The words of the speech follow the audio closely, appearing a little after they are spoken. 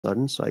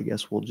sudden, so I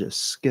guess we'll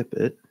just skip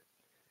it.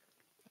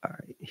 All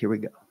right, here we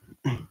go.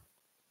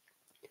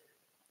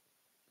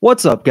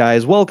 What's up,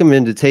 guys? Welcome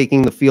into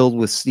Taking the Field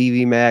with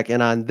Stevie Mac.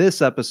 And on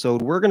this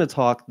episode, we're going to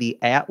talk the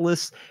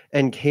Atlas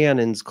and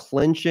Cannons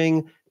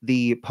clinching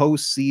the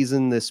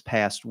postseason this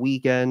past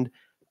weekend.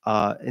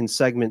 In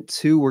segment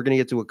 2, we're going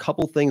to get to a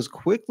couple things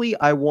quickly.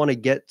 I want to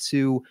get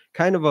to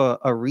kind of a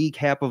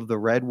recap of the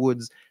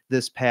Redwoods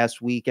this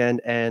past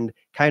weekend and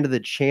kind of the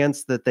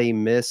chance that they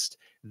missed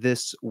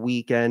this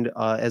weekend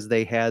as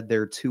they had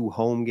their 2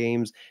 home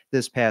games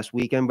this past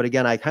weekend. But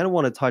again, I kind of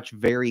want to touch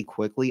very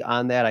quickly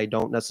on that. I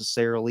don't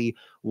necessarily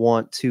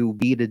want to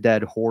beat a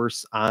dead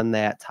horse on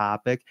that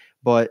topic,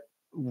 but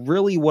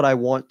really what I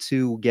want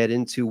to get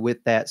into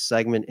with that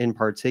segment in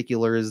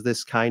particular is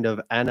this kind of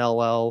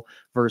NLL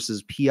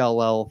versus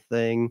PLL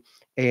thing,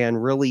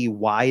 and really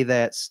why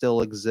that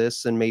still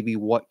exists and maybe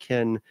what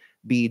can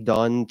be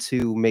done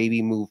to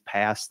maybe move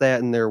past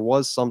that. And there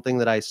was something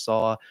that I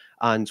saw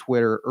on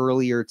Twitter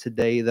earlier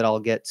today that I'll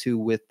get to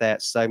with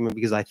that segment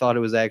because I thought it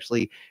was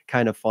actually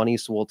kind of funny.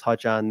 So we'll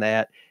touch on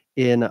that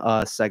in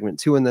segment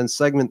 2. And then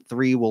segment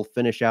 3, we'll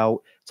finish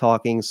out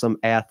talking some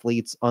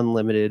Athletes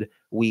Unlimited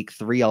week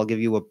 3. I'll give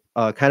you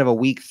a kind of a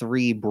week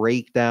 3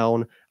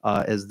 breakdown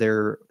as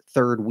their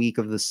third week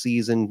of the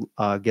season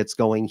gets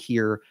going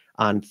here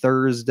on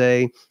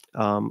Thursday.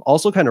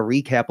 Also kind of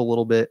recap a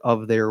little bit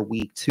of their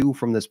week 2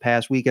 from this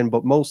past weekend,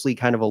 but mostly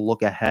kind of a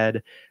look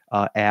ahead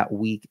at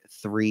week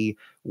 3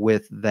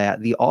 with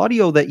that. The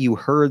audio that you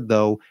heard,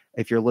 though,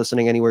 if you're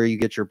listening anywhere you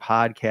get your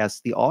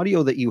podcast, the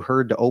audio that you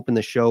heard to open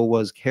the show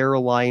was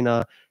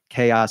Carolina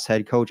Chaos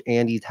head coach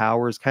Andy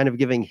Towers kind of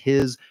giving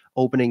his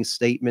opening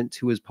statement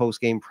to his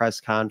post-game press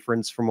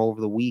conference from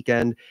over the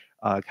weekend,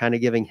 kind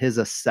of giving his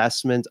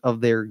assessment of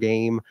their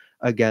game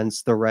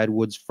against the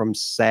Redwoods from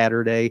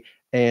Saturday.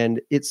 And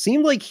it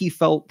seemed like he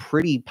felt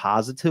pretty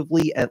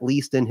positively, at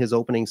least in his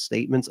opening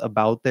statements,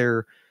 about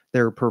their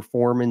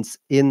performance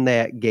in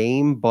that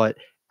game. But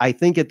I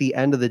think at the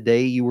end of the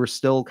day, you were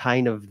still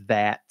kind of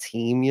that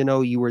team.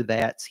 You were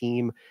that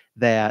team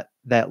that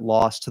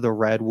lost to the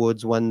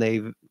Redwoods when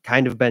they've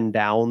kind of been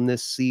down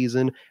this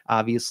season.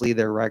 Obviously,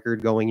 their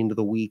record going into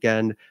the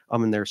weekend,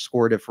 and their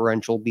score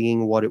differential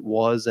being what it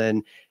was.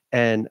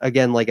 And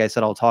again, like I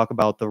said, I'll talk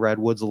about the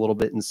Redwoods a little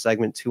bit in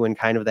segment 2 and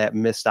kind of that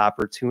missed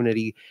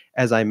opportunity,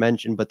 as I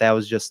mentioned, but that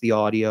was just the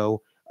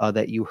audio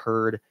that you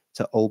heard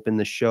to open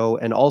the show.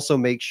 And also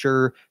make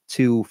sure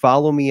to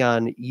follow me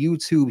on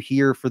YouTube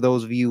here for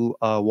those of you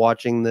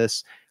watching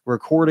this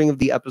recording of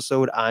the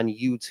episode on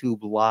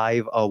YouTube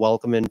Live.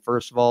 Welcome in,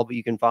 first of all, but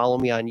you can follow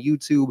me on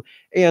YouTube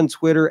and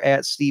Twitter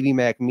at Stevie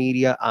Mac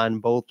Media on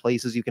both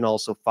places. You can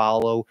also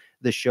follow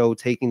the show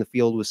Taking the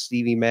Field with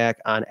Stevie Mac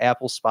on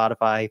Apple,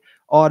 Spotify,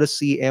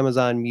 Odyssey,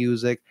 Amazon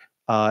Music,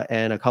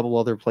 and a couple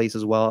other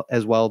places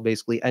as well,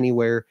 basically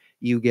anywhere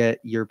you get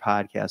your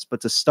podcast.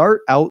 But to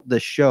start out the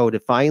show, to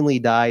finally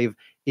dive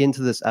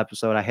into this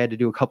episode, I had to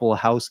do a couple of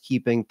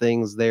housekeeping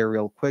things there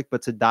real quick,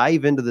 but to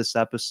dive into this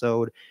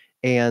episode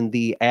and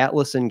the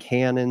Atlas and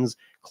Cannons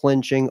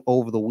clinching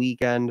over the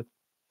weekend,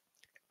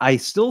 I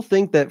still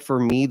think that for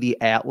me, the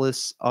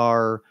Atlas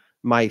are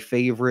my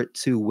favorite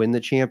to win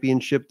the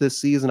championship this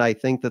season. I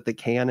think that the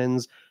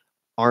Cannons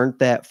aren't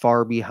that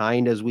far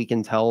behind, as we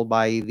can tell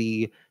by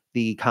the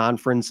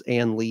conference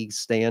and league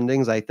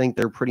standings. I think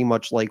they're pretty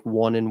much like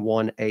 1 and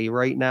 1A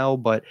right now,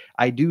 but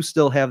I do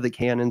still have the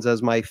Cannons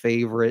as my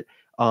favorite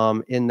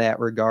in that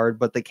regard.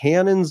 But the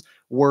Cannons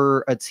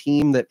were a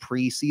team that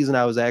preseason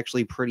I was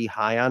actually pretty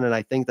high on, and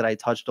I think that I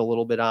touched a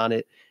little bit on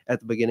it at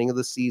the beginning of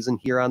the season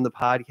here on the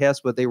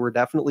podcast, but they were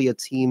definitely a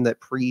team that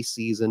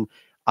preseason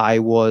I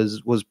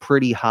was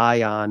pretty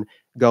high on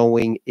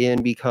going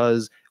in,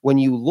 because when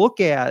you look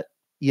at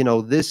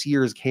this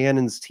year's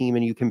Cannons team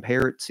and you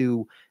compare it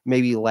to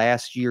maybe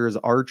last year's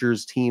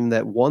Archers team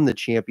that won the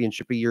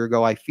championship a year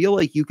ago, I feel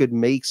like you could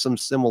make some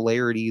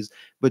similarities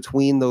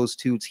between those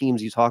two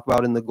teams. You talk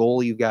about in the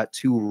goal, you've got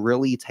 2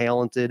 really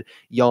talented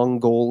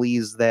young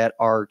goalies that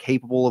are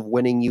capable of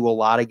winning you a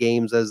lot of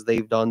games, as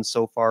they've done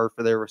so far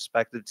for their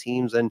respective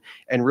teams, and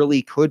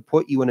really could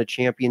put you in a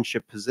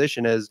championship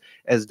position as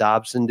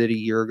Dobson did a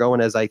year ago,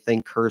 and as I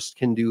think Kirst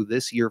can do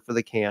this year for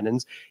the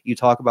Cannons. You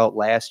talk about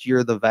last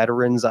year, the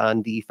veterans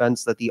on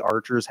defense that the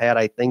Archers had.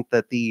 I think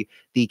that the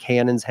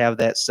Cannons have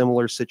that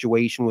similar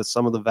situation with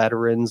some of the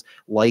veterans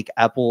like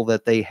Epple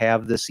that they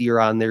have this year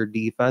on their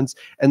defense.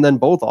 And then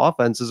both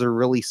offenses are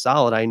really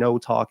solid. I know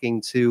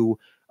talking to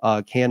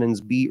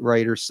Cannons beat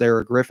writer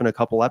Sarah Griffin a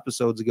couple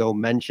episodes ago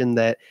mentioned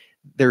that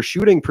their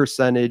shooting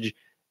percentage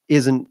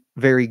isn't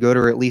very good,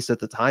 or at least at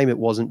the time it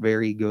wasn't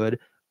very good.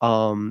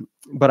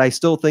 But I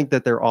still think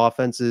that their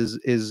offense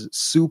is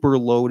super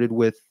loaded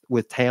with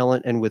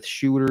talent and with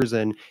shooters.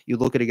 And you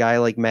look at a guy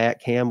like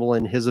Matt Campbell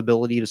and his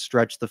ability to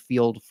stretch the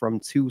field from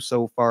 2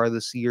 so far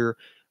this year,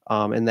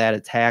 and that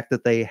attack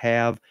that they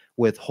have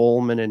with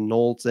Holman and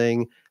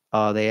Nolting.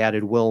 They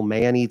added Will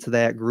Manny to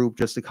that group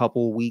just a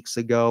couple of weeks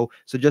ago.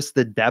 So just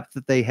the depth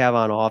that they have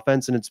on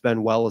offense, and it's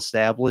been well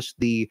established.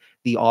 The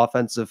the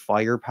offensive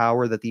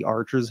firepower that the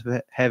Archers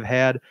have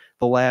had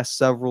the last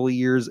several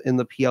years in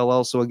the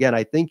PLL. So again,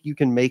 I think you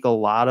can make a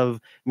lot of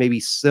maybe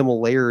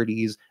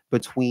similarities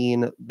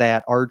between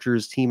that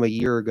Archers team a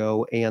year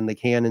ago and the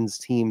Cannons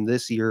team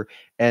this year.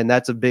 And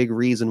that's a big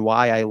reason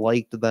why I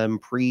liked them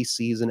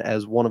preseason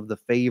as one of the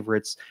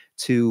favorites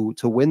to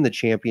win the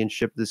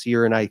championship this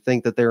year. And I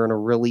think that they're in a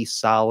really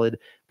solid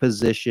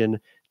position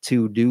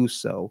to do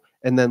so.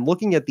 And then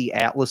looking at the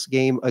Atlas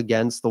game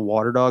against the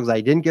Water Dogs,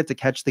 I didn't get to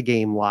catch the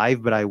game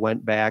live, but I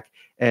went back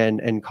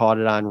and caught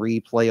it on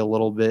replay a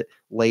little bit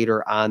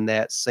later on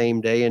that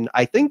same day. And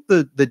I think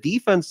the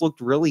defense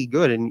looked really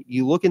good. And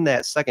you look in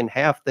that second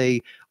half,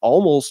 they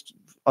almost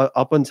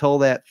up until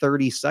that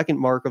 30-second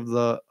mark of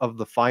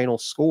the final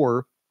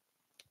score,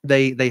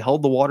 they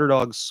held the Water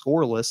Dogs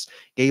scoreless,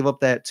 gave up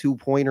that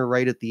 2-pointer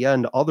right at the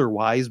end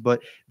otherwise,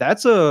 but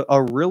that's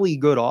a really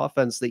good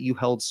offense that you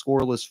held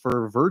scoreless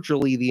for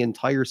virtually the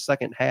entire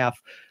second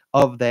half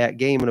of that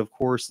game. And of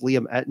course,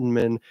 Liam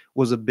Ettenman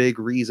was a big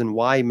reason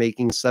why,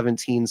 making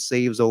 17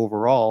 saves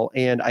overall.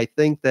 And I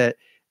think that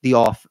the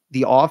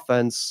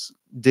offense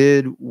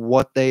did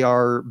what they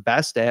are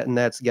best at, and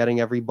that's getting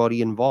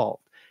everybody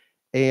involved.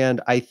 And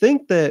I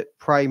think that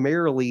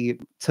primarily,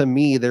 to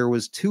me, there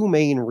was two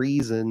main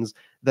reasons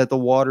that the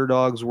Water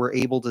Dogs were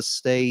able to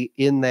stay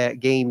in that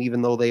game,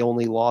 even though they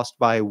only lost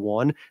by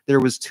one. There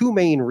was two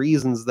main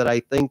reasons that I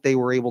think they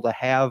were able to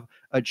have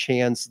a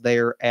chance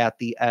there at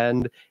the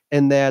end.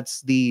 And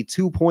that's the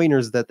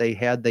 2-pointers that they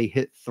had. They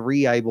hit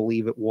 3, I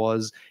believe it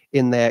was,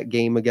 in that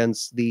game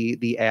against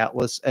the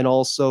Atlas. And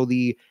also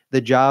the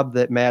job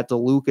that Matt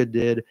DeLuca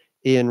did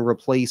in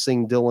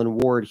replacing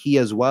Dylan Ward. He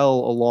as well,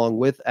 along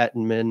with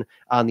Ettenman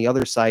on the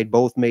other side,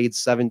 both made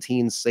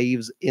 17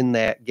 saves in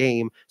that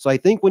game. So I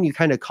think when you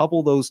kind of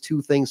couple those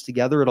two things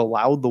together, it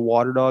allowed the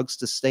Water Dogs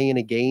to stay in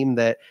a game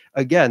that,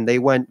 again, they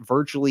went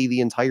virtually the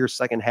entire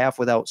second half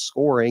without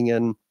scoring.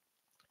 And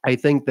I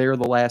think there,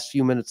 the last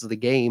few minutes of the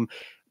game,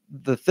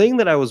 the thing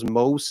that I was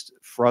most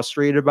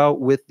frustrated about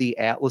with the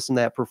Atlas in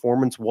that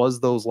performance was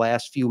those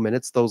last few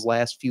minutes, those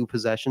last few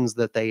possessions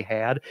that they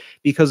had,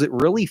 because it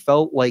really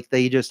felt like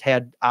they just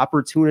had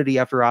opportunity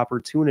after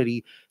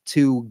opportunity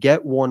to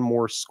get one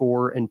more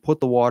score and put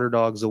the Water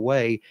Dogs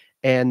away.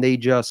 And they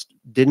just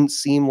didn't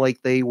seem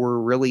like they were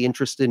really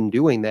interested in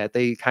doing that.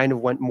 They kind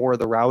of went more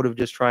the route of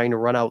just trying to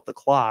run out the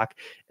clock.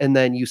 And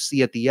then you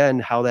see at the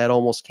end how that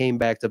almost came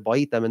back to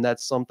bite them. And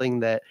that's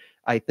something that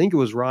I think it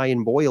was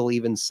Ryan Boyle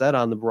even said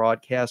on the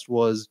broadcast,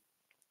 was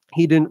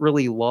he didn't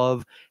really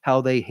love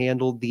how they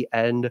handled the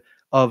end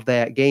of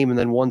that game. And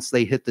then once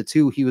they hit the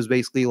 2, he was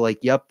basically like,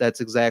 yep, that's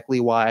exactly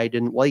why I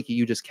didn't like it.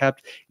 You just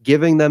kept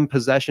giving them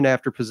possession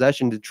after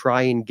possession to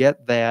try and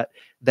get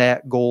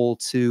that goal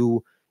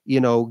to,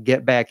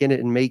 get back in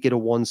it and make it a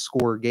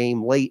 1-score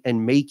game late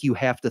and make you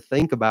have to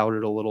think about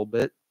it a little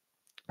bit.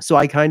 So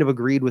I kind of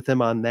agreed with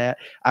him on that.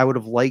 I would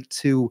have liked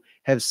to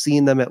have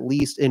seen them, at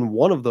least in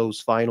one of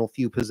those final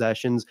few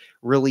possessions,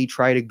 really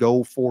try to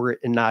go for it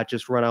and not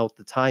just run out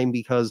the time,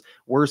 because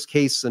worst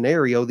case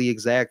scenario, the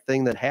exact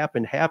thing that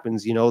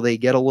happens. They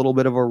get a little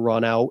bit of a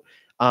run out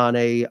on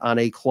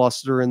a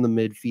cluster in the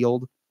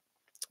midfield,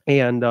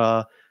 and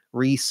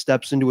Reese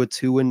steps into a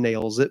 2 and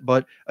nails it.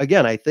 But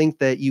again, I think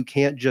that you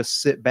can't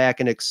just sit back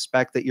and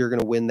expect that you're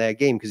going to win that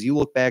game, because you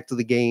look back to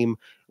the game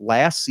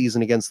last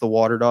season against the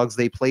Water Dogs,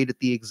 they played it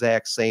the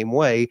exact same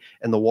way,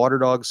 and the Water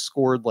Dogs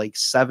scored like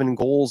 7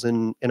 goals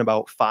in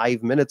about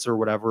 5 minutes or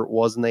whatever it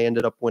was, and they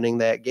ended up winning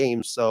that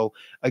game. So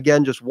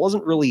again, just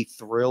wasn't really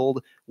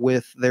thrilled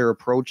with their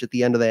approach at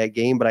the end of that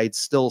game, but I'd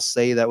still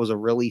say that was a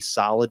really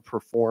solid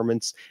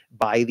performance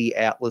by the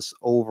Atlas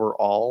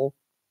overall.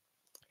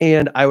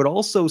 And I would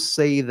also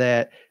say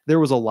that there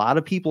was a lot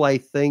of people, I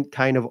think,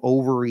 kind of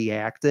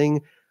overreacting,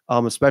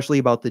 especially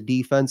about the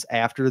defense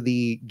after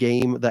the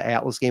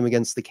Atlas game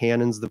against the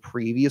Cannons the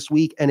previous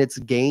week. And it's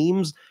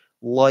games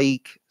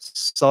like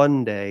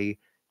Sunday,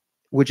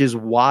 which is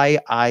why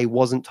I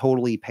wasn't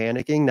totally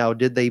panicking. Now,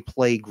 did they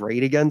play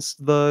great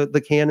against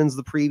the Cannons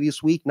the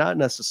previous week? Not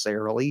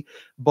necessarily,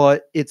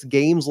 but it's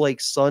games like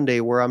Sunday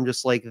where I'm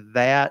just like,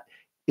 that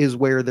is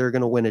where they're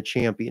going to win a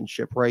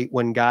championship, right?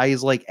 When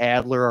guys like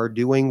Adler are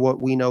doing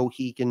what we know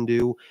he can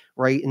do,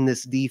 right? And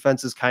this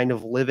defense is kind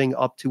of living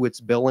up to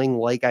its billing,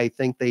 like I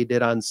think they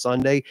did on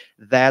Sunday.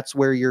 That's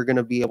where you're going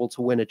to be able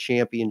to win a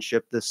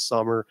championship this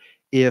summer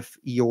if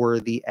you're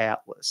the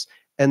Atlas.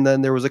 And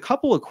then there was a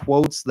couple of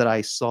quotes that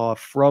I saw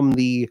from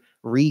the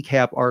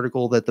recap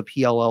article that the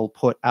PLL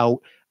put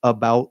out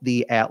about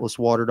the Atlas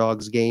Water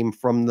Dogs game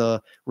from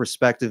the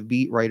respective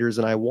beat writers.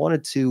 And I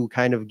wanted to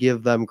kind of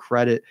give them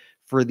credit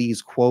for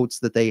these quotes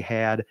that they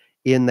had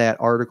in that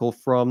article.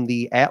 From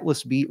the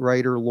Atlas beat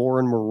writer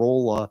Lauren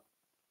Marola,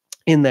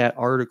 in that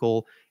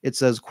article, it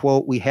says,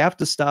 quote, "We have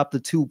to stop the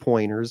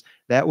 2-pointers.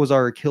 That was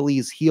our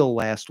Achilles heel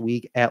last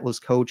week," Atlas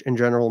coach and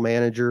general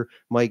manager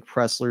Mike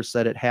Pressler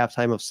said at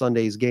halftime of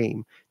Sunday's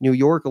game. New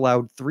York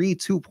allowed 3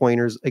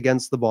 2-pointers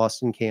against the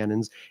Boston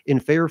Cannons in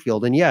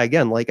Fairfield. And yeah,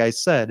 again, like I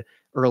said,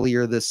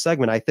 earlier this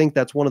segment. I think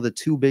that's one of the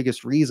two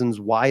biggest reasons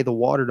why the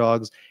Water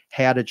Dogs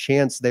had a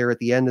chance there at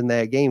the end in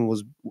that game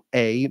was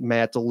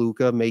Matt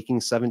DeLuca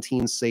making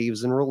 17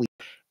 saves in relief,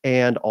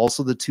 and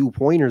also the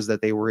 2-pointers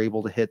that they were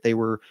able to hit. They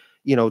were,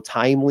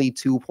 timely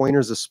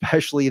 2-pointers,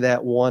 especially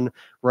that one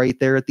right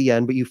there at the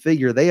end. But you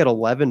figure they had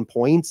 11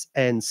 points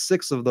and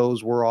 6 of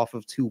those were off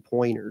of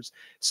 2-pointers.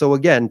 So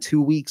again,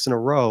 2 weeks in a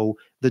row,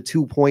 the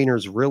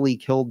 2-pointers really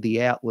killed the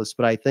Atlas.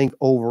 But I think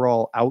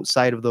overall,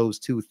 outside of those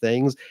two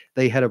things,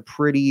 they had a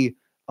pretty,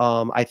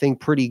 I think,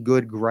 pretty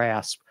good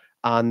grasp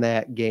on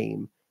that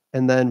game.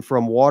 And then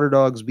from Water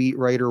Dogs beat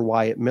writer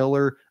Wyatt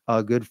Miller,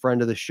 a good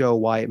friend of the show,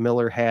 Wyatt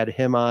Miller had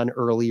him on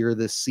earlier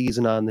this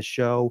season on the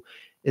show.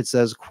 It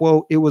says,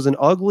 quote, "It was an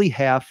ugly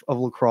half of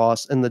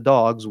lacrosse, and the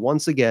Dogs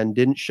once again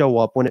didn't show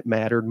up when it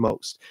mattered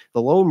most.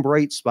 The lone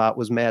bright spot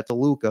was Matt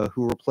DeLuca,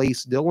 who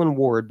replaced Dylan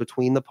Ward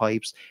between the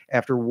pipes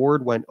after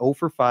Ward went 0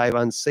 for 5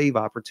 on save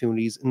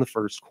opportunities in the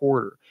first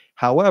quarter.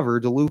 However,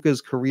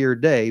 DeLuca's career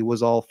day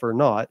was all for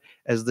naught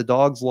as the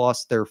Dogs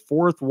lost their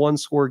 4th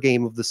one-score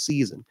game of the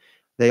season.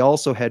 They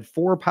also had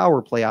 4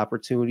 power play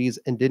opportunities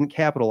and didn't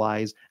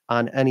capitalize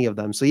on any of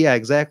them." So yeah,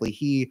 exactly.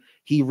 He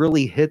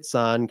really hits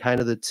on kind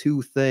of the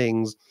two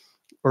things,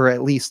 or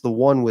at least the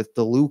one with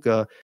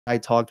DeLuca I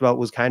talked about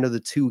was kind of the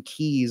two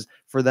keys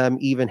for them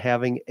even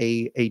having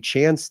a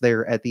chance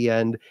there at the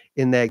end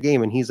in that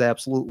game. And he's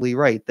absolutely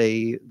right.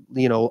 They,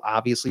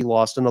 obviously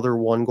lost another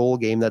 1-goal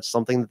game. That's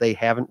something that they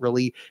haven't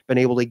really been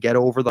able to get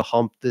over the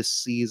hump this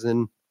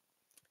season,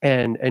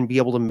 and be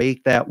able to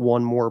make that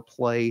one more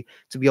play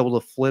to be able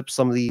to flip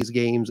some of these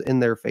games in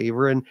their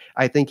favor. And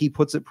I think he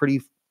puts it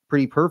pretty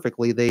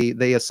perfectly.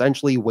 They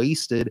essentially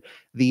wasted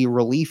the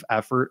relief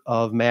effort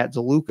of Matt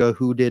DeLuca,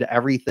 who did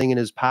everything in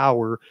his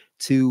power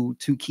to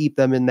keep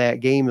them in that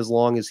game as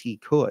long as he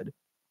could.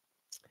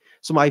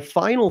 So my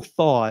final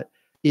thought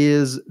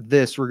is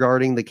this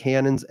regarding the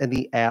Cannons and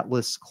the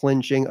Atlas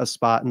clinching a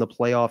spot in the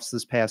playoffs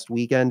this past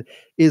weekend,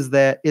 is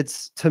that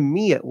it's, to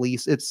me at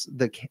least, it's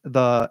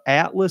the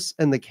Atlas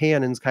and the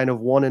Cannons kind of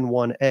 1 and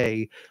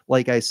 1A,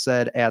 like I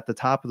said at the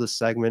top of the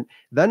segment.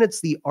 Then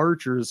it's the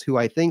Archers, who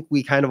I think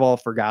we kind of all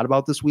forgot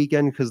about this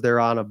weekend because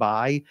they're on a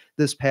bye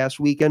this past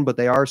weekend, but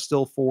they are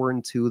still 4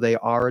 and 2. They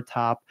are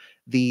atop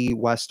the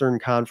Western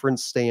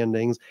Conference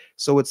standings.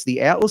 So it's the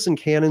Atlas and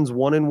Cannons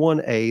 1 and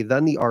 1A,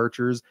 then the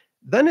Archers.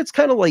 Then it's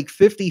kind of like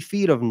 50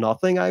 feet of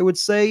nothing, I would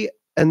say.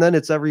 And then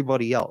it's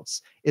everybody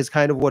else is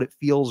kind of what it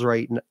feels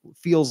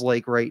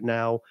like right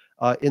now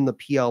in the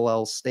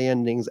PLL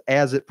standings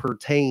as it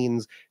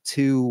pertains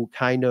to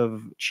kind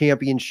of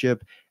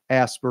championship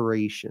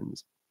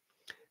aspirations.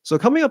 So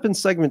coming up in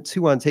segment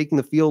 2 on Taking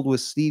the Field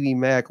with Stevie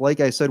Mack, like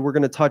I said, we're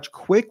going to touch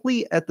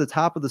quickly at the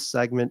top of the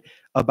segment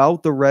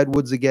about the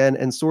Redwoods again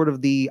and sort of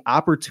the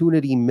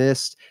opportunity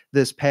missed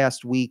this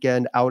past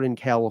weekend out in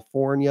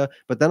California.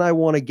 But then I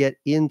want to get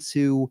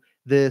into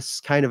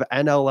this kind of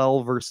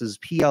NLL versus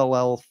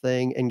PLL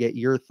thing and get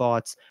your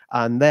thoughts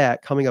on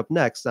that coming up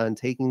next on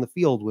Taking the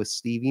Field with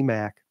Stevie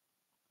Mack.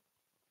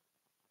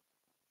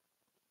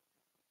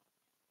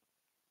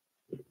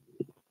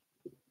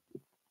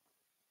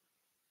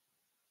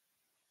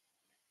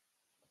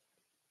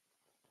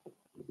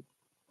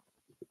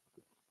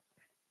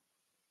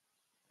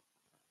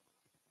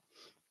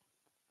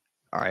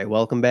 All right,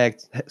 welcome back.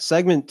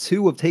 Segment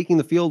 2 of Taking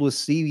the Field with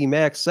Stevie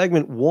Mack.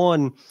 Segment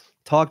 1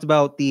 talked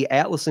about the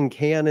Atlas and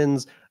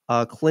Cannons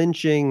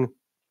clinching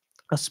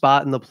a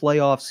spot in the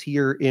playoffs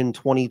here in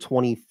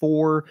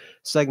 2024.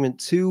 Segment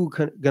 2,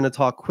 going to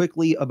talk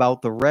quickly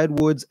about the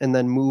Redwoods and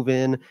then move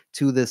in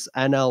to this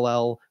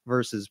NLL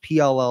versus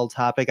PLL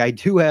topic. I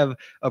do have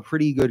a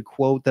pretty good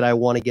quote that I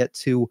want to get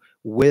to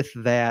with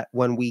that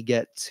when we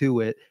get to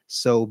it,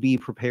 so be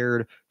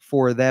prepared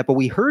for that. But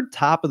we heard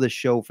top of the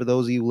show, for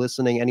those of you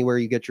listening anywhere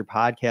you get your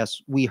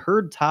podcasts, we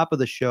heard top of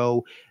the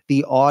show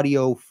the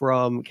audio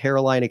from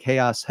Carolina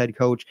Chaos head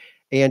coach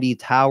Andy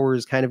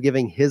Towers kind of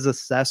giving his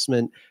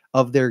assessment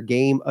of their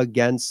game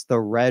against the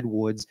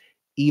Redwoods,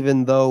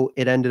 even though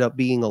it ended up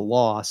being a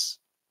loss.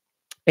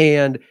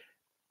 And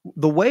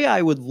the way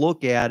I would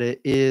look at it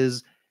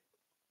is,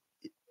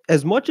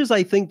 as much as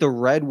I think the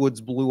Redwoods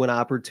blew an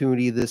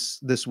opportunity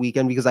this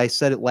weekend, because I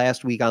said it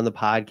last week on the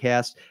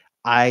podcast,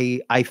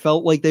 I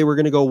felt like they were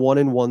going to go 1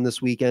 and 1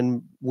 this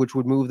weekend, which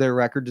would move their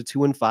record to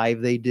 2 and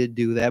 5. They did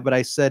do that, but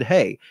I said,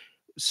 hey,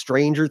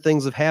 stranger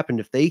things have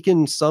happened. If they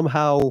can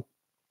somehow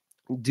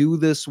do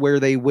this where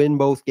they win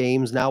both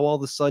games, now all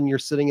of a sudden you're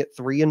sitting at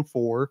 3 and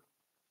 4.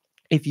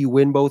 If you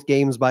win both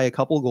games by a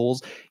couple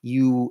goals,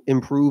 you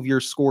improve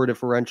your score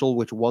differential,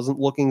 which wasn't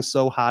looking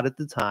so hot at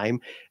the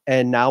time.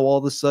 And now all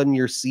of a sudden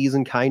your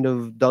season kind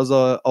of does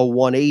a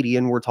 180,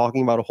 and we're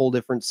talking about a whole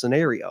different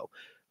scenario.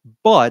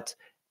 But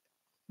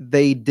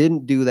they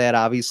didn't do that.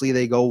 Obviously,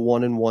 they go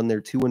 1 and 1.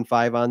 They're 2 and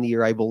 5 on the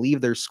year. I believe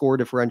their score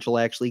differential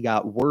actually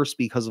got worse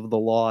because of the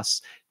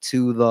loss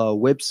to the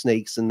Whip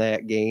Snakes in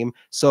that game.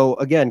 So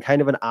again,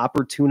 kind of an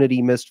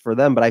opportunity missed for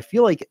them. But I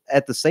feel like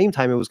at the same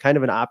time, it was kind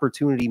of an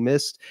opportunity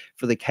missed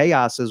for the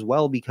Chaos as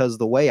well, because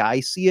the way I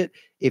see it,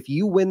 if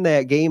you win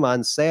that game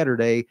on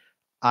Saturday,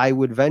 I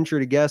would venture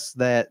to guess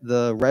that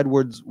the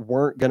Redwoods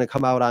weren't going to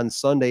come out on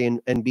Sunday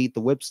and beat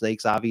the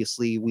Whipsnakes.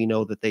 Obviously, we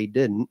know that they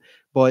didn't.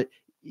 But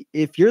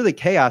if you're the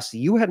Chaos,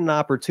 you had an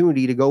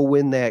opportunity to go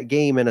win that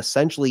game and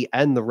essentially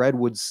end the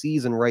Redwoods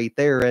season right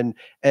there, and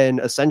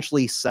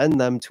essentially send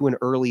them to an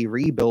early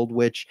rebuild,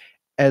 which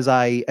as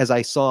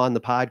I saw on the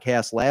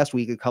podcast last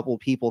week, a couple of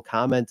people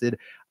commented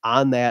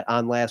on that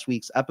on last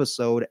week's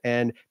episode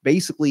and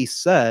basically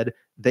said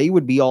they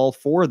would be all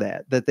for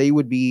that they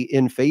would be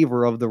in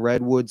favor of the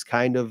Redwoods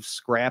kind of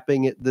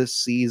scrapping it this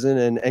season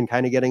and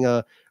kind of getting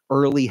a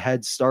early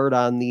head start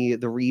on the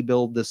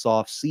rebuild this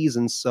off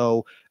season.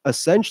 So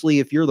essentially,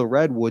 if you're the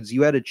Redwoods,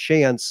 you had a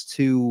chance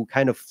to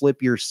kind of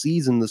flip your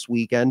season this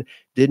weekend,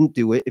 didn't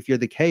do it. If you're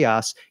the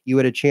Chaos, you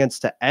had a chance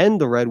to end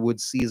the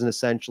Redwoods season,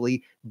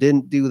 essentially,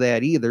 didn't do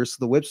that either. So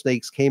the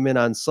Whipsnakes came in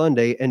on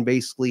Sunday and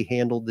basically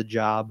handled the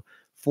job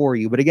for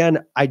you. But again,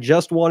 I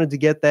just wanted to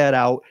get that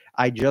out.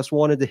 I just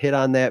wanted to hit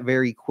on that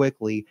very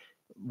quickly.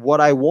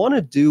 What I want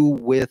to do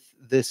with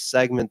this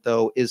segment,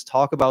 though, is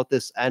talk about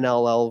this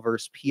NLL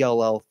versus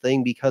PLL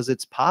thing because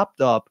it's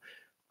popped up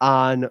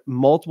on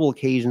multiple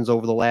occasions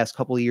over the last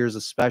couple of years,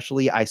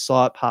 especially. I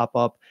saw it pop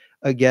up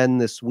again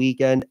this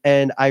weekend,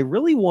 and I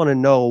really want to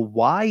know,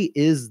 why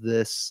is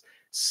this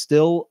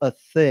still a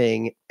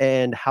thing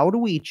and how do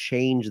we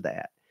change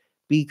that?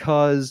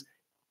 Because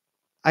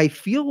I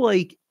feel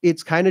like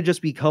it's kind of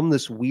just become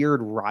this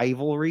weird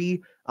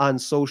rivalry on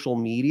social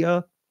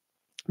media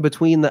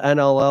between the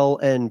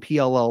NLL and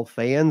PLL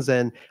fans.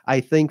 And I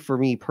think for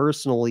me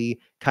personally,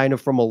 kind of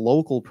from a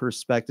local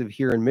perspective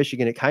here in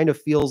Michigan, it kind of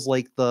feels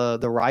like the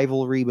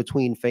rivalry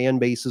between fan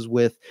bases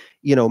with,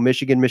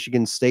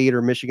 Michigan State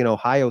or Michigan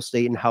Ohio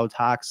State, and how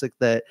toxic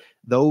that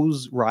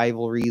those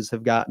rivalries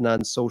have gotten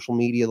on social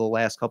media the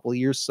last couple of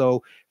years.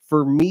 So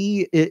for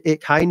me,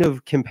 it kind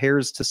of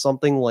compares to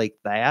something like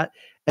that.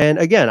 And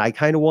again, I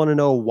kind of want to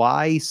know,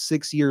 why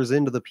 6 years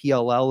into the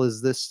PLL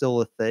is this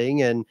still a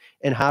thing, and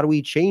how do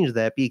we change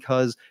that?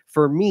 Because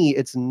for me,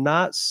 it's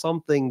not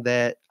something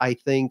that I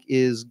think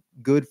is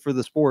good for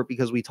the sport,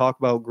 because we talk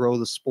about grow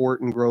the sport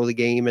and grow the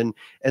game and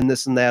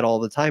this and that all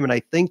the time. And I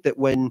think that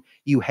when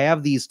you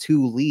have these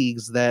two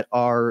leagues that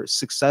are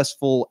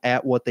successful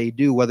at what they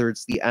do, whether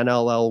it's the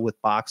NLL with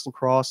box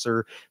lacrosse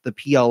or the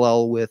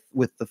PLL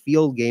with the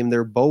field game,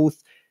 they're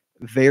both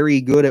very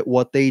good at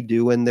what they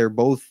do, and they're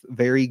both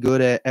very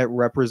good at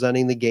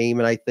representing the game,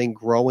 and I think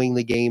growing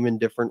the game in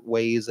different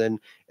ways and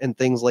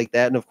things like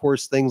that. And of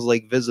course, things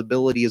like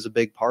visibility is a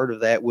big part of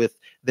that with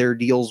their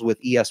deals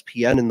with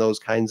ESPN and those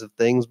kinds of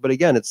things. But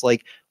again, it's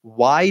like,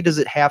 why does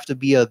it have to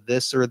be a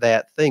this or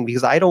that thing?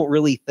 Because I don't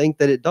really think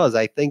that it does.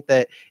 I think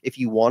that if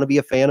you want to be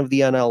a fan of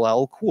the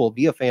NLL, cool,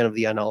 be a fan of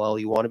the NLL.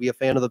 You want to be a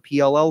fan of the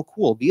PLL,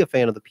 cool, be a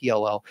fan of the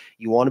PLL.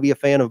 You want to be a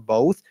fan of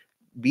both,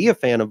 be a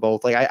fan of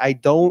both. Like, I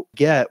don't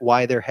get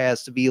why there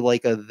has to be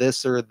like a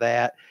this or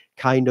that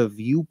kind of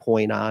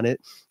viewpoint on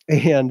it.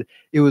 And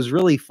it was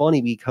really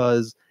funny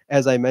because,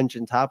 as I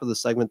mentioned top of the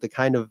segment,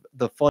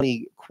 the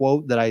funny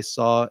quote that I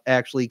saw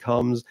actually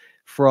comes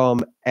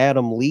from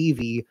Adam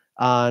Levy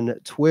on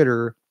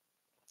Twitter,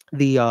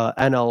 the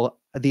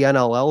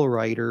NLL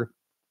writer,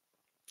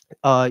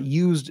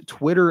 used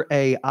Twitter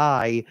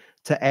AI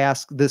to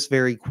ask this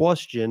very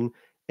question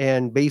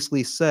and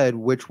basically said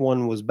which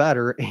one was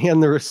better.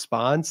 And the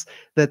response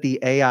that the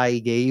AI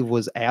gave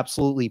was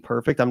absolutely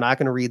perfect. I'm not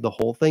going to read the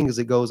whole thing because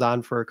it goes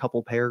on for a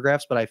couple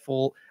paragraphs, but I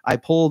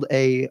pulled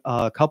a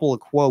couple of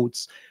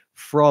quotes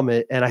from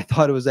it, and I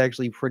thought it was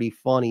actually pretty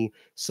funny.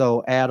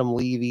 So Adam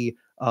Levy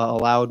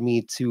allowed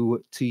me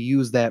to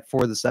use that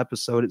for this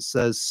episode. It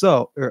says,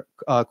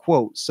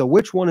 quote, "So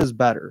which one is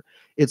better?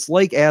 It's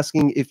like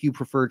asking if you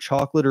prefer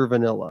chocolate or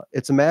vanilla.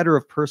 It's a matter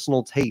of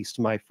personal taste,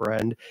 my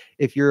friend.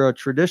 If you're a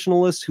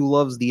traditionalist who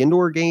loves the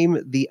indoor game,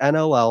 the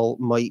NLL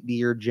might be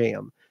your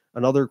jam."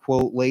 Another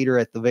quote later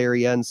at the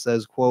very end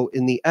says, quote,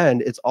 "In the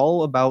end, it's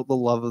all about the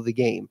love of the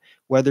game.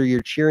 Whether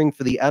you're cheering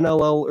for the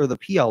NLL or the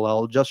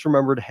PLL, just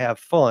remember to have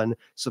fun,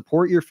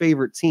 support your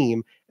favorite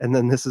team." And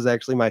then this is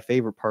actually my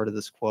favorite part of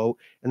this quote.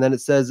 And then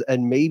it says,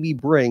 "and maybe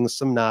bring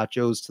some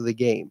nachos to the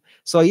game."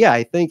 So yeah,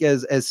 I think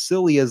as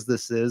silly as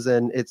this is,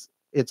 and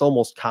it's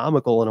almost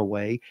comical in a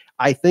way,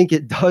 I think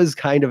it does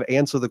kind of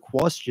answer the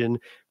question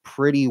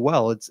pretty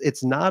well.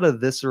 It's not a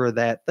this or a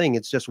that thing.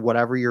 It's just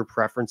whatever your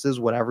preference is,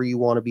 whatever you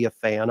want to be a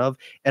fan of.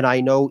 And I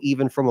know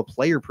even from a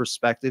player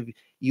perspective,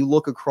 you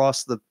look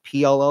across the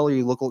PLL or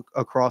you look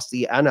across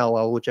the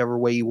NLL, whichever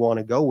way you want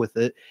to go with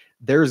it,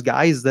 there's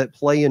guys that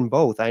play in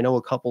both. I know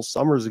a couple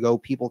summers ago,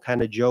 people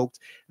kind of joked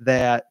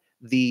that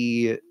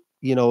the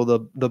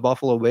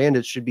Buffalo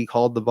Bandits should be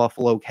called the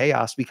Buffalo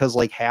Chaos because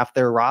like half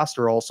their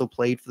roster also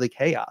played for the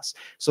Chaos.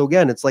 So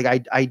again, it's like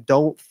I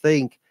don't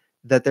think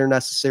that there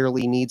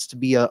necessarily needs to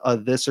be a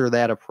this or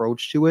that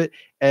approach to it.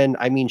 And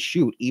I mean,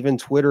 shoot, even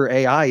Twitter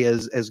AI,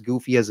 as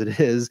goofy as it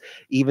is,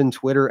 even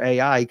Twitter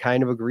AI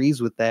kind of agrees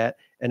with that.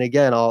 And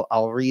again,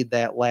 I'll read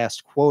that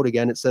last quote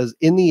again. It says,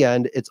 "In the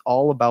end, it's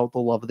all about the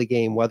love of the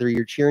game. Whether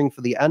you're cheering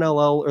for the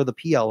NLL or the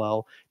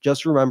PLL,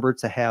 just remember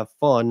to have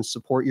fun,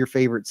 support your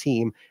favorite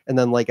team, and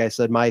then, like I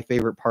said, my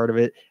favorite part of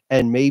it,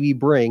 and maybe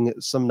bring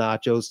some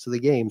nachos to the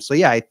game." So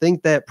yeah, I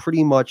think that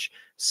pretty much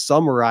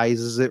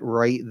summarizes it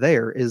right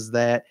there. Is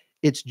that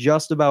it's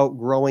just about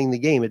growing the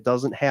game. It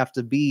doesn't have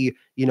to be,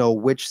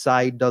 which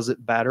side does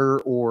it better,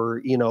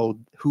 or,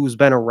 who's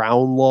been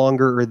around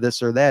longer, or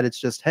this or that. It's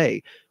just,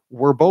 hey,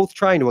 we're both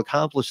trying to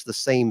accomplish the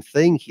same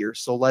thing here.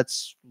 So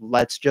let's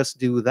just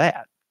do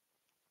that.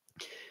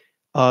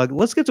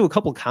 Let's get to a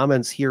couple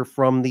comments here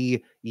from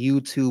the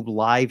YouTube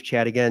live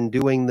chat. Again,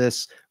 doing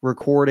this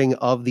recording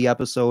of the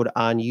episode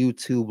on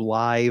YouTube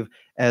live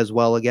as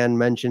well. Again,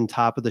 mentioned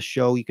top of the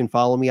show. You can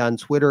follow me on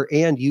Twitter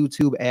and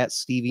YouTube at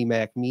Stevie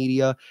Mac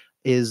Media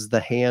is the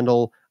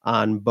handle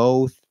on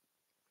both.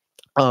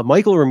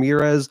 Michael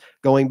Ramirez,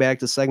 going back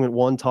to segment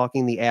one,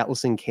 talking the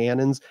Atlas and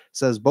Cannons,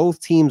 says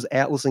both teams,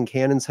 Atlas and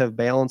Cannons, have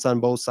balance on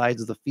both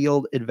sides of the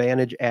field.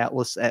 Advantage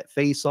Atlas at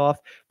faceoff.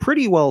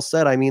 Pretty well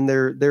said. I mean,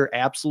 they're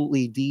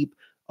absolutely deep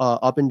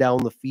up and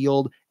down the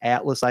field.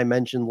 Atlas, I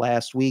mentioned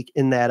last week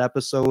in that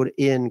episode,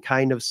 in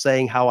kind of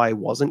saying how I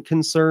wasn't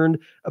concerned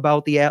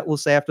about the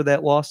Atlas after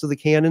that loss to the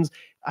Cannons.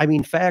 I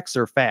mean, facts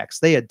are facts.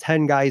 They had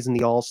 10 guys in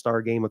the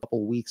All-Star game a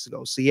couple weeks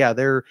ago. So yeah,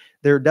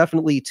 they're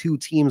definitely two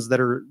teams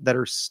that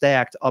are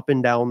stacked up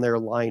and down their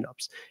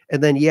lineups.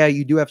 And then yeah,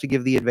 you do have to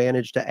give the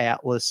advantage to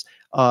Atlas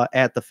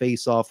at the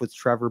face-off with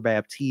Trevor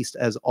Baptiste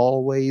as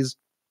always.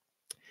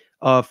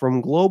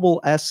 From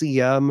Global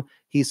SEM,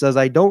 he says,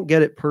 "I don't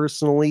get it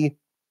personally,"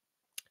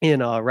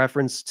 in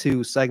reference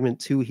to segment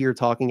 2 here,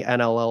 talking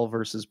NLL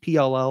versus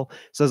PLL.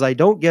 Says, "I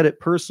don't get it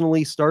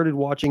personally. Started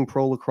watching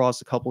pro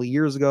lacrosse a couple of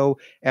years ago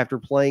after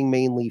playing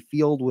mainly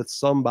field with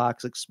some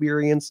box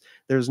experience.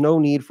 There's no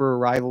need for a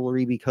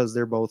rivalry because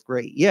they're both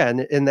great." Yeah,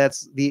 and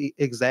that's the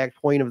exact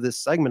point of this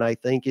segment, I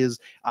think, is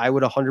I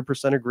would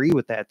 100% agree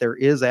with that. There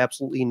is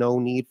absolutely no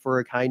need for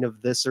a kind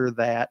of this or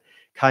that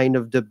kind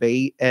of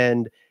debate.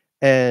 And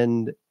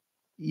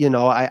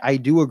I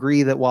do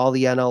agree that while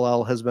the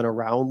NLL has been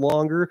around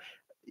longer,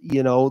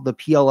 the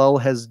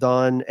PLL has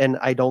done, and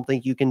I don't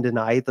think you can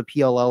deny it, the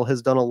PLL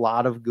has done a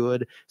lot of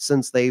good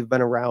since they've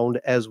been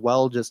around as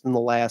well, just in the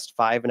last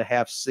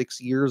 5.5,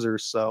 6 years or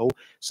so.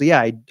 So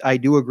yeah, I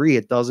do agree.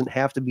 It doesn't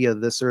have to be a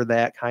this or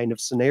that kind of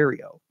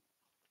scenario.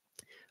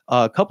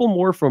 A couple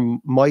more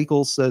from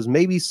Michael says,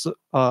 maybe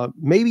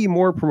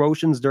more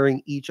promotions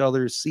during each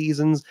other's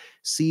seasons.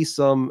 See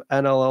some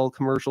NLL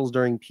commercials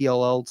during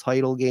PLL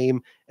title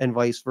game and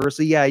vice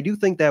versa. Yeah, I do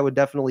think that would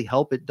definitely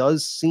help. It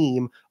does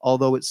seem,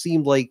 although it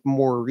seemed like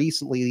more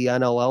recently the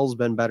NLL's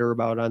been better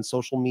about it on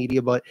social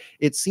media, but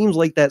it seems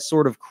like that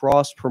sort of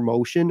cross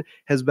promotion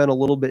has been a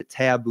little bit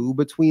taboo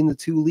between the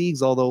two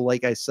leagues. Although,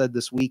 like I said,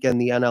 this weekend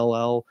the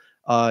NLL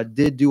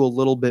did do a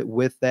little bit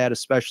with that,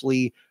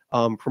 especially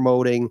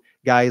promoting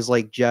guys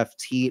like Jeff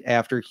Teat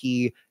after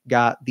he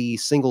got the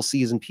single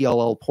season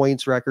PLL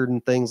points record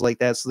and things like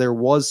that. So there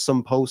was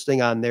some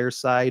posting on their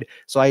side.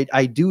 So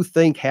I do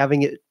think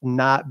having it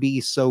not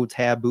be so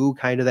taboo,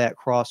 kind of that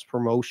cross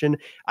promotion,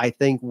 I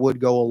think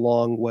would go a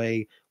long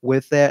way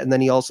with that. And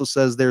then he also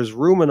says there's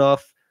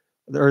enough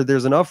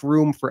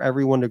room for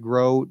everyone to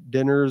grow.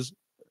 Dinners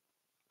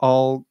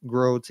all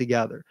grow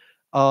together.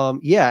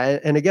 Yeah,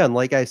 and again,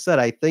 like I said,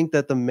 I think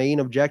that the main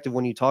objective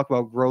when you talk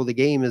about grow the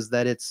game is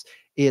that it's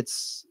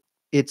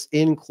it's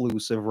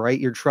inclusive, right?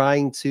 You're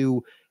trying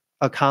to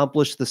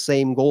accomplish the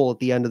same goal at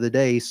the end of the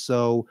day.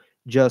 So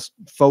just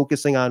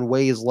focusing on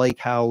ways like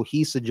how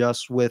he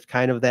suggests with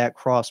kind of that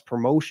cross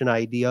promotion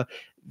idea,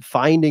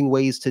 finding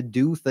ways to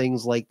do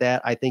things like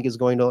that, I think is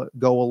going to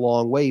go a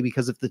long way,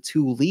 because if the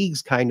two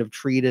leagues kind of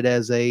treat it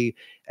as a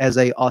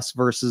us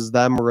versus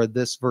them or a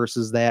this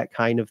versus that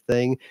kind of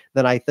thing,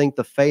 then I think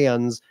the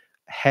fans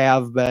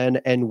have been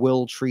and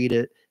will treat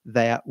it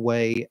that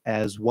way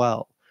as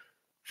well.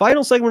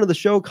 Final segment of the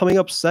show coming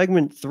up,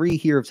 segment 3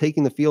 here of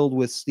Taking the Field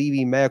with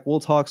Stevie Mac.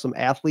 We'll talk some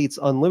Athletes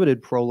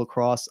Unlimited Pro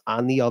Lacrosse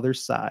on the other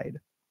side.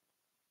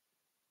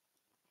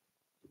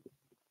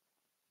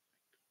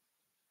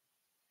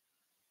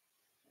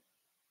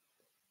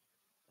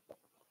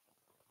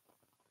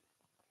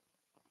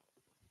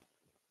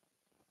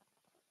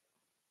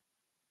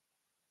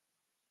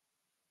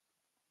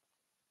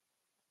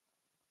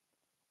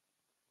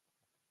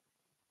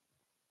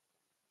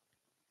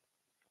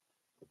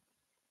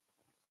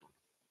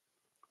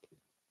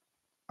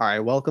 All right,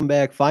 welcome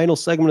back. Final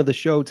segment of the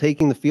show,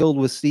 Taking the Field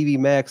with Stevie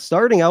Mac.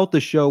 Starting out the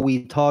show,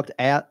 we talked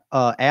at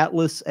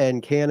Atlas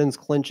and Cannons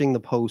clinching the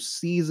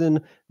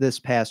postseason this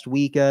past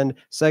weekend.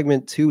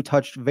 Segment 2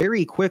 touched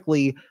very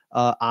quickly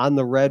on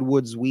the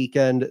Redwoods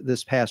weekend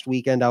this past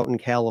weekend out in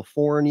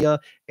California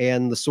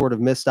and the sort of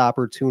missed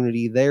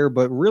opportunity there,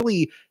 but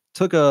really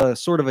took a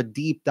sort of a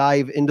deep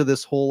dive into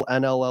this whole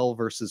NLL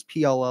versus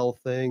PLL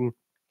thing.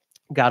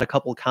 Got a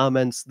couple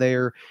comments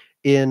there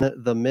in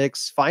the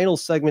mix. Final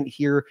segment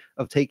here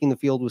of Taking the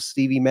Field with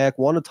Stevie Mac.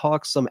 Want to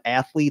talk some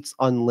Athletes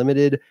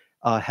Unlimited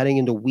heading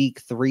into week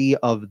 3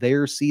 of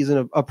their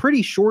season, a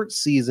pretty short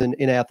season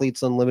in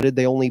Athletes Unlimited.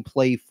 They only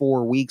play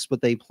 4 weeks,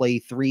 but they play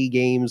 3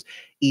 games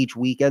each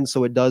weekend.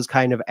 So it does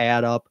kind of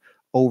add up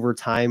over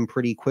time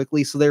pretty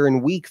quickly. So they're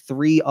in week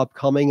 3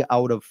 upcoming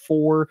out of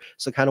 4.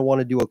 So kind of want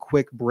to do a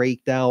quick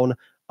breakdown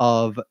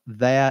of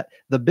that.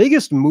 The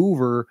biggest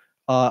mover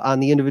on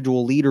the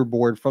individual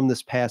leaderboard from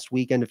this past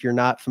weekend, if you're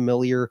not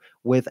familiar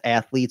with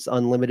Athletes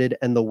Unlimited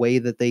and the way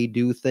that they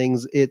do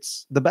things,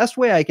 it's the best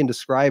way I can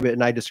describe it.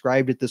 And I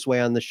described it this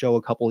way on the show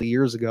a couple of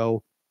years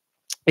ago.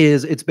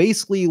 It's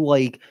basically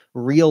like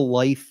real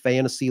life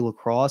fantasy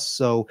lacrosse.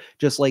 So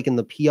just like in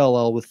the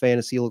PLL with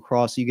fantasy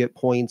lacrosse, you get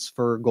points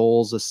for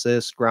goals,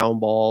 assists, ground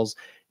balls,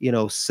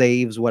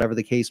 saves, whatever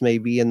the case may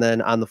be. And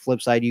then on the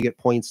flip side, you get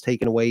points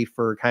taken away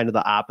for kind of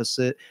the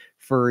opposite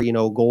for,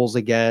 goals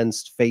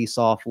against, face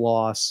off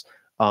loss,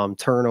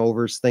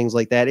 turnovers, things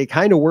like that. It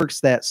kind of works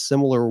that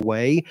similar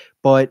way,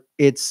 but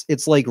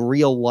it's like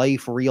real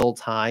life, real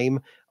time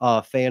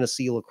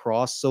fantasy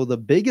lacrosse. So the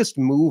biggest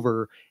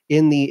mover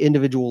in the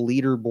individual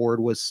leaderboard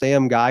was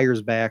Sam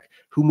Geyersbach,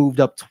 who moved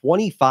up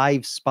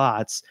 25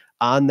 spots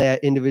on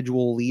that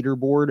individual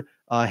leaderboard,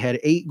 had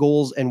 8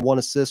 goals and 1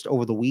 assist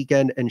over the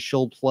weekend, and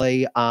she'll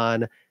play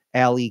on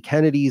Allie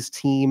Kennedy's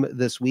team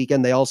this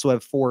weekend. They also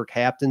have 4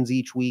 captains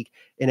each week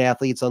in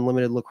Athletes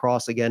Unlimited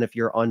Lacrosse. Again, if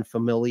you're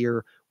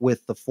unfamiliar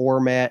with the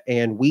format,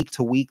 and week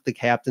to week, the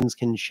captains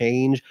can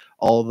change,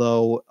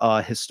 although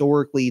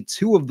historically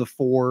 2 of the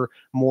 4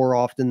 more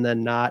often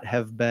than not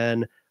have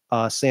been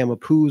Sam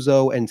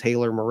Apuzzo and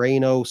Taylor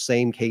Moreno.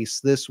 Same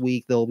case this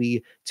week. There'll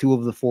be 2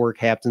 of the 4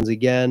 captains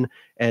again,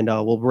 and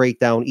we'll break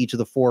down each of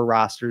the 4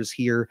 rosters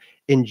here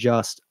in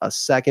just a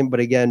second. But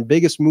again,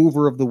 biggest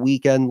mover of the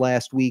weekend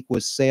last week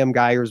was Sam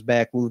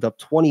Geyersbach, moved up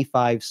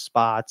 25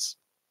 spots,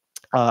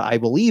 I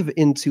believe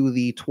into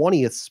the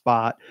 20th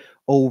spot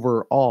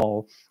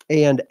overall.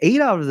 And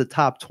 8 out of the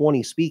top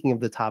 20, speaking of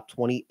the top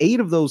 20, 8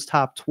 of those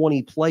top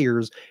 20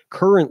 players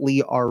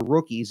currently are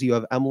rookies. You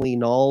have Emily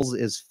Knowles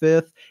is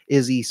 5th.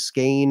 Izzy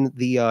Skane,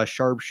 the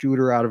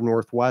sharpshooter out of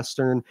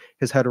Northwestern,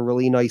 has had a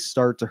really nice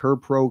start to her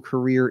pro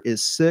career,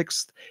 is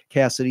 6th.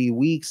 Cassidy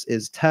Weeks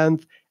is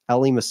 10th.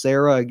 Ellie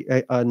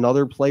Macera,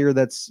 another player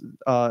that's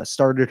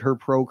started her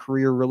pro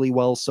career really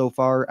well so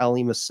far.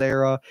 Ellie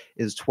Macera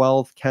is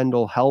 12th.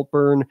 Kendall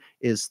Halpern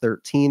is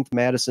 13th.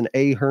 Madison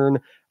Ahern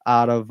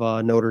out of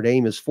Notre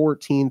Dame is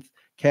 14th.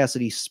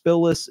 Cassidy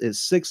Spillis is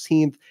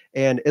 16th.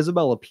 And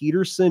Isabella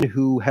Peterson,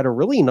 who had a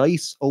really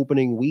nice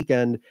opening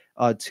weekend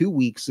 2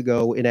 weeks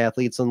ago in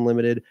Athletes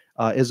Unlimited,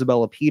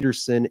 Isabella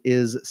Peterson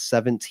is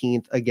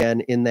 17th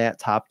again in that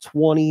top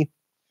 20.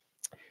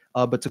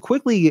 But to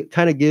quickly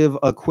kind of give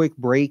a quick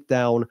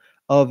breakdown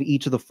of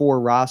each of the 4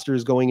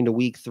 rosters going into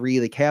week 3,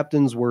 the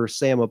captains were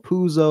Sam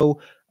Apuzzo,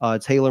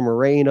 Taylor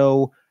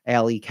Moreno,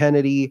 Allie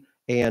Kennedy,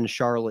 and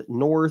Charlotte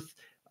North.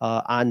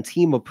 On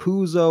Team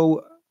Apuzzo,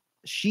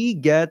 she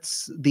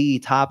gets the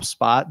top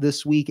spot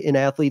this week in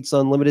Athletes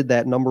Unlimited,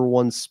 that number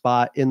 1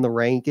 spot in the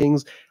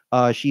rankings.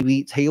 She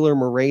beat Taylor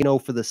Moreno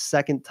for the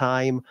 2nd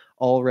time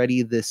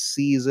already this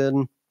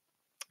season.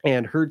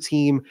 And her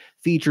team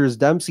features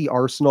Dempsey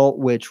Arsenault,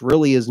 which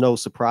really is no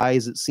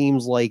surprise. It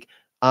seems like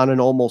on an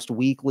almost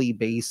weekly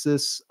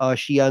basis,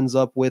 she ends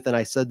up with, and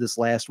I said this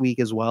last week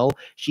as well,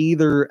 she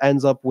either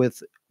ends up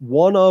with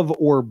one of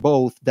or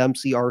both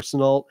Dempsey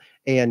Arsenault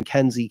and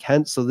Kenzie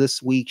Kent. So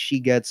this week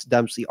she gets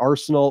Dempsey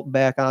Arsenault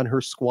back on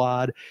her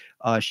squad.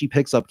 She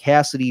picks up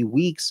Cassidy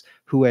Weeks,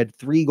 who had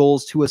 3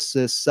 goals, 2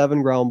 assists,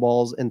 7 ground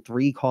balls, and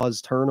 3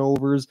 caused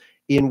turnovers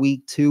in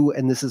week 2.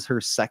 And this is her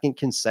 2nd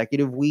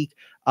consecutive week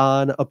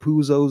on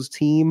Apuzzo's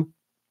team.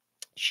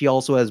 She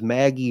also has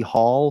Maggie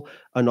Hall,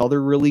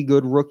 another really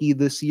good rookie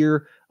this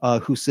year,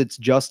 who sits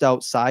just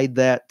outside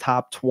that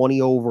top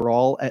 20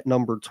 overall at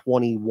number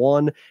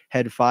 21,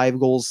 had 5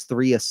 goals,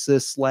 3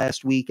 assists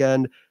last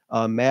weekend.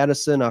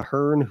 Madison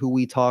Ahern, who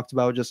we talked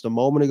about just a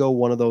moment ago,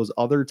 one of those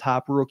other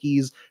top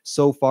rookies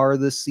so far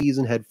this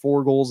season, had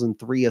 4 goals and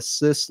 3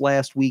 assists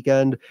last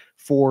weekend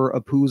for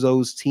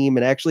Apuzzo's team,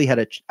 and actually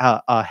had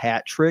a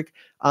hat trick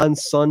on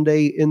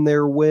Sunday in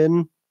their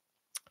win.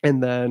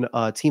 And then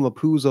Team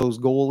Apuzzo's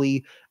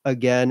goalie,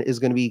 again, is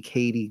going to be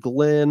Katie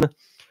Glynn.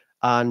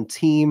 On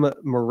Team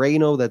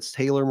Moreno, that's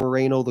Taylor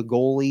Moreno, the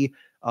goalie.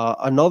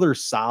 Another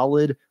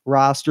solid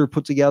roster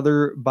put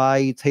together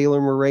by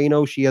Taylor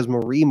Moreno. She has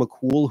Marie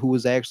McCool, who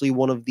was actually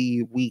one of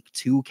the week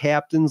 2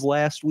 captains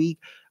last week.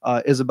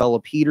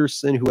 Isabella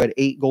Peterson, who had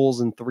 8 goals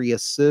and 3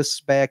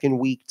 assists back in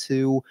week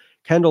 2.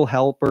 Kendall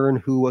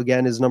Halpern, who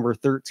again is number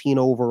 13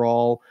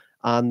 overall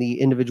on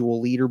the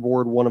individual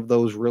leaderboard, one of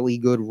those really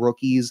good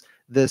rookies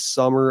this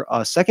summer. A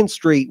 2nd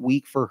straight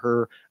week for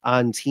her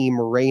on Team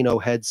Moreno,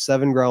 had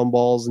 7 ground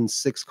balls and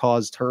 6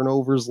 caused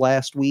turnovers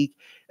last week.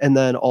 And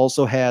then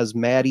also has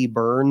Maddie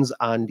Burns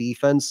on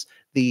defense,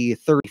 the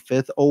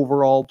 35th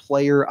overall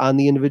player on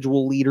the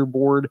individual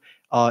leaderboard.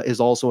 Is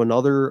also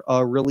another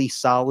really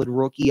solid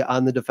rookie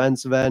on the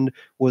defensive end,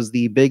 was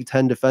the Big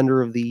Ten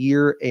Defender of the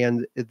Year,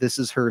 and this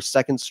is her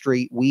second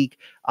straight week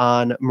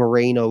on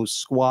Moreno's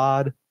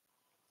squad.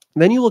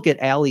 Then you look at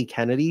Allie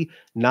Kennedy,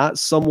 not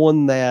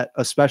someone that,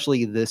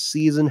 especially this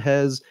season,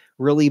 has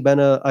really been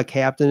a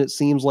captain, it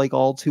seems like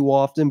all too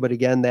often. But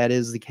again, that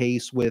is the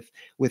case with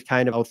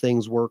kind of how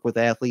things work with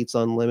Athletes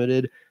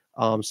Unlimited.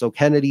 So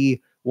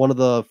Kennedy, one of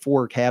the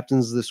four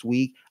captains this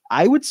week,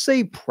 I would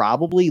say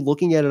probably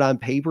looking at it on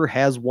paper,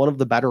 has one of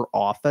the better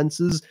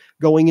offenses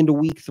going into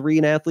week 3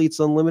 in Athletes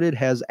Unlimited,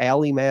 has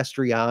Ali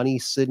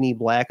Mastriani, Sydney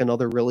Black,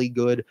 another really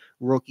good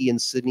rookie in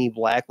Sydney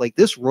Black. Like,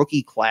 this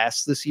rookie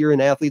class this year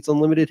in Athletes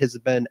Unlimited has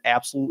been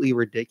absolutely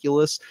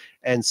ridiculous,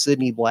 and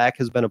Sydney Black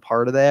has been a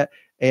part of that.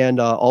 And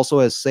also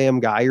has Sam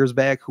Geyers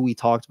back, who we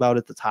talked about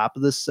at the top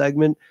of this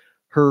segment.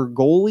 Her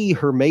goalie,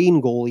 her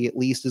main goalie at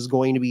least, is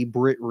going to be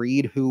Britt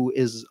Reed, who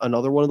is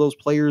another one of those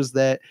players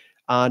that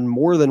on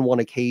more than one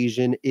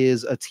occasion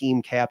is a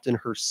team captain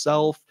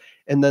herself.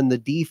 And then the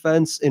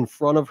defense in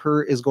front of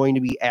her is going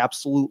to be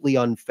absolutely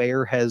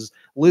unfair, has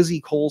Lizzie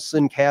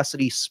Colson,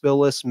 Cassidy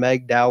Spillis,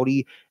 Meg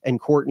Dowdy,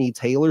 and Courtney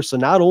Taylor. So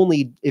not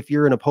only if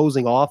you're an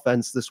opposing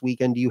offense this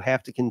weekend, do you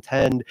have to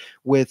contend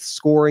with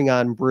scoring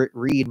on Britt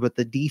Reed, but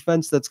the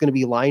defense that's going to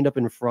be lined up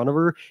in front of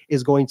her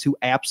is going to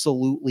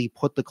absolutely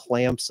put the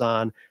clamps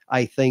on,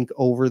 I think,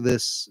 over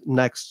this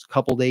next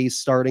couple days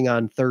starting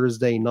on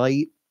Thursday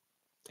night.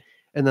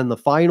 And then the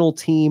final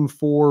team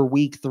for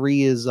week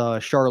 3 is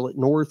Charlotte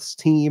North's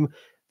team.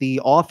 The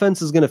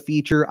offense is going to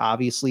feature,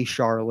 obviously,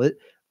 Charlotte.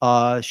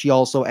 She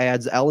also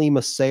adds Ellie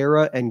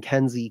Massera and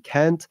Kenzie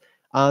Kent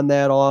on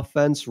that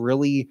offense.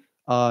 Really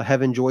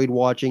have enjoyed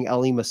watching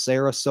Ellie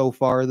Massera so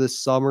far this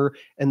summer.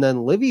 And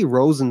then Livy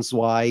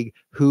Rosenzweig,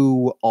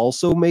 who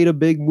also made a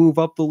big move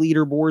up the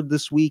leaderboard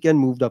this weekend,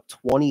 moved up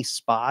 20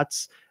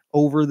 spots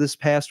over this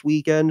past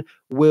weekend,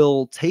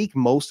 will take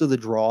most of the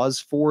draws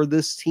for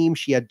this team.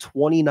 She had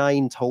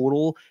 29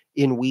 total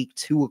in week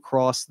 2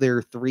 across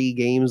their 3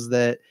 games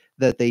that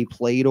they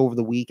played over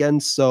the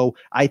weekend. So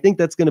I think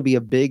that's going to be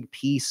a big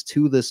piece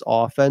to this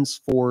offense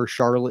for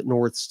Charlotte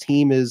North's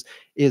team,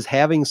 is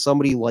having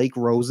somebody like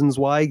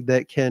Rosenzweig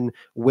that can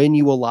win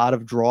you a lot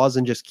of draws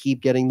and just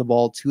keep getting the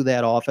ball to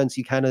that offense.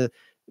 You kind of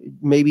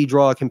maybe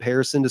draw a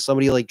comparison to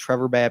somebody like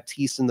Trevor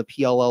Baptiste in the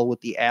PLL with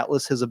the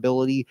Atlas, his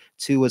ability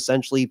to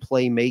essentially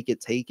play make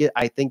it, take it.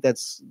 I think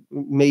that's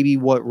maybe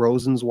what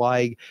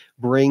Rosenzweig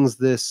brings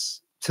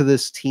to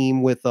this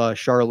team with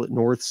Charlotte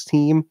North's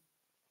team.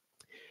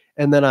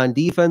 And then on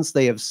defense,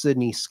 they have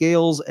Sydney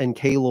Scales and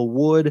Kayla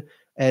Wood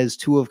as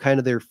two of kind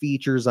of their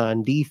features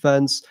on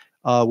defense,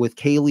 with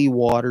Kaylee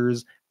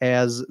Waters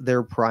as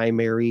their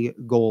primary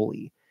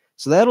goalie.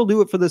 So that'll do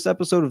it for this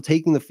episode of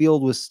Taking the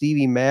Field with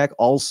Stevie Mack,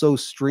 also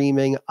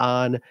streaming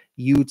on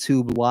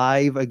YouTube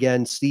Live.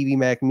 Again, Stevie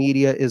Mack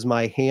Media is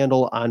my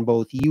handle on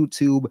both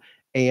YouTube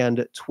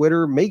and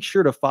Twitter. Make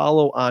sure to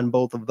follow on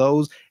both of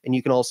those, and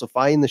you can also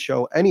find the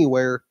show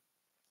anywhere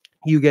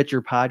you get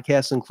your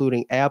podcasts,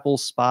 including Apple,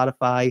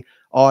 Spotify,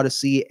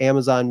 Odyssey,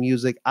 Amazon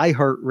Music,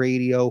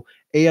 iHeartRadio,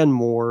 and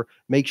more.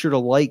 Make sure to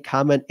like,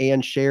 comment,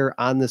 and share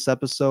on this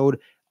episode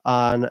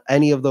on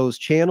any of those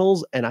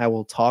channels, and I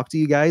will talk to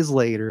you guys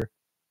later.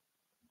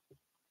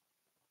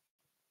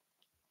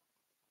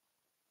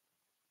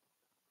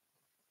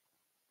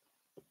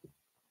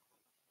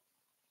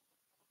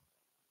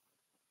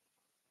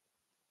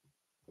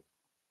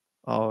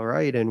 All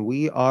right, and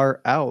we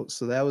are out.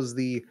 So that was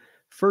the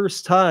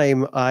first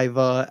time I've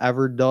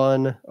ever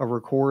done a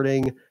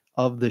recording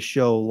of the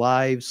show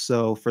live.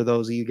 So for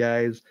those of you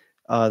guys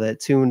that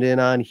tuned in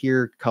on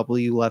here, a couple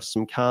of you left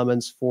some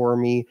comments for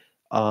me.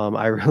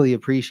 I really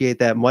appreciate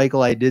that.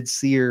 Michael, I did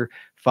see your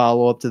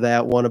follow up to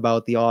that one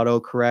about the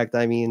autocorrect.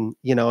 I mean,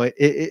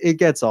 it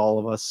gets all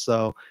of us.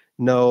 So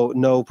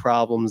no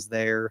problems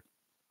there.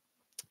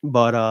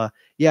 But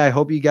yeah, I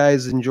hope you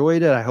guys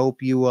enjoyed it. I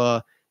hope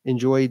you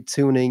enjoyed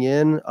tuning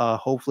in.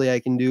 Hopefully I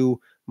can do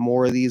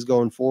more of these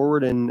going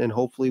forward, and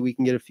hopefully we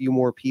can get a few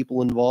more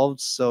people involved,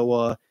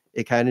 so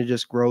it kind of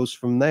just grows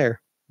from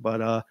there.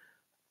 But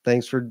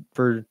thanks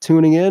for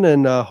tuning in,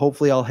 and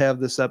hopefully I'll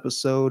have this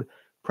episode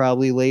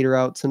probably later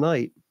out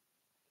tonight.